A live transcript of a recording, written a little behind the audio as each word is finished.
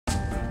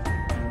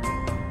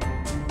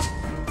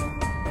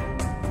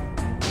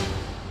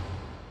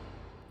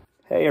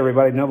Hey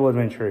everybody, Noble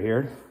Adventurer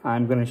here.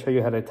 I'm going to show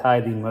you how to tie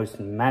the most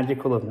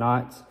magical of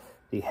knots,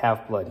 the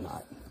half-blood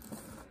knot.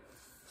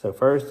 So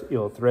first,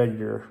 you'll thread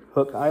your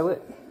hook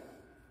eyelet,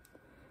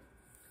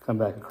 come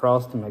back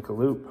across to make a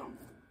loop,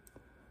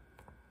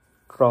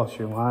 cross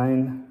your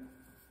line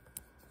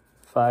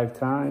 5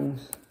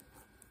 times,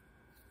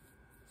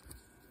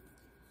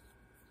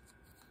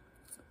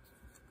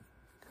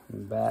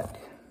 come back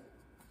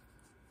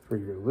for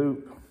your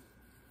loop,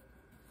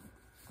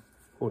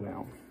 pull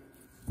down.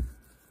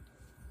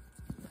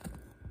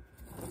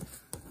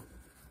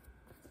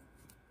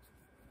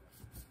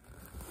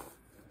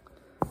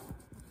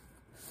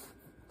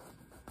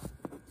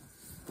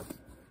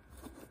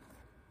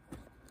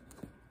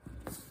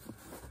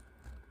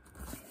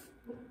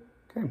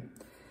 Okay.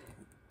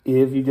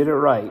 If you did it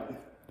right,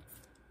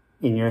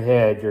 in your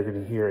head, you're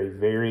going to hear a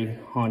very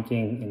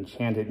haunting,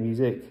 enchanted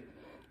music,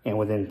 and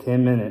within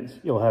 10 minutes,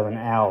 you'll have an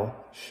owl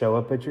show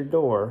up at your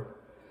door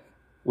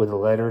with a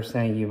letter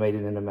saying you made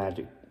it into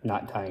magic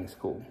knot tying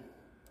school.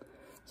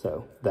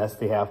 So that's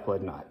the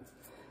half-blood knot.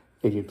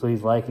 If you'd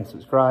please like and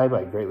subscribe,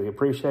 I'd greatly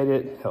appreciate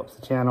it. Helps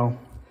the channel.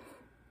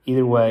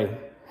 Either way,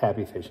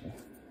 happy fishing.